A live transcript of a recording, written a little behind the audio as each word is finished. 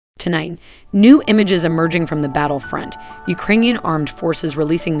Tonight, new images emerging from the battlefront. Ukrainian armed forces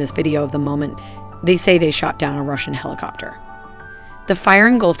releasing this video of the moment they say they shot down a Russian helicopter. The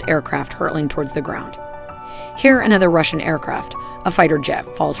fire-engulfed aircraft hurtling towards the ground. Here, another Russian aircraft, a fighter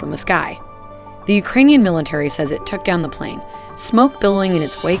jet, falls from the sky. The Ukrainian military says it took down the plane, smoke billowing in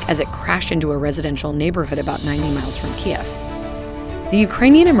its wake as it crashed into a residential neighborhood about 90 miles from Kiev. The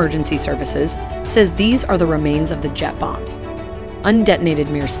Ukrainian Emergency Services says these are the remains of the jet bombs, undetonated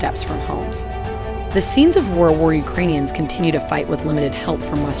mere steps from homes. The scenes of war where Ukrainians continue to fight with limited help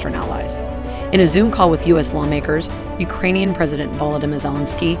from Western allies. In a Zoom call with U.S. lawmakers, Ukrainian President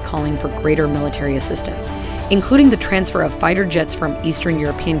Volodymyr calling for greater military assistance, including the transfer of fighter jets from Eastern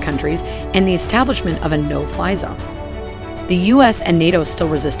European countries and the establishment of a no-fly zone. The U.S. and NATO still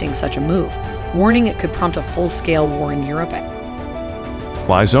resisting such a move, warning it could prompt a full-scale war in Europe.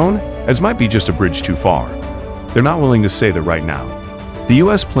 Fly zone? As might be just a bridge too far. They're not willing to say that right now. The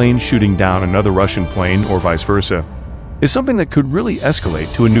U.S. plane shooting down another Russian plane, or vice versa, is something that could really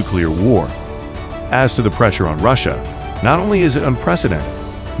escalate to a nuclear war. As to the pressure on Russia, not only is it unprecedented,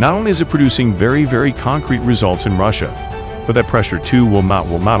 not only is it producing very, very concrete results in Russia, but that pressure too will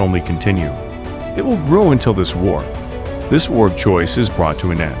not only continue, it will grow until this war of choice is brought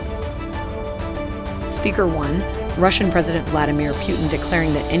to an end. Speaker 1, Russian President Vladimir Putin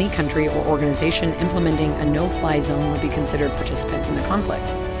declaring that any country or organization implementing a no-fly zone would be considered participants in the conflict.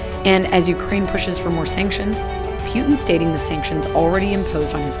 And as Ukraine pushes for more sanctions, Putin stating the sanctions already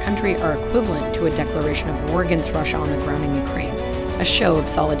imposed on his country are equivalent to a declaration of war against Russia on the ground in Ukraine, a show of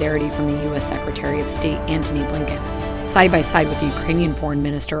solidarity from the U.S. Secretary of State Antony Blinken, side by side with the Ukrainian foreign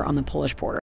minister on the Polish border.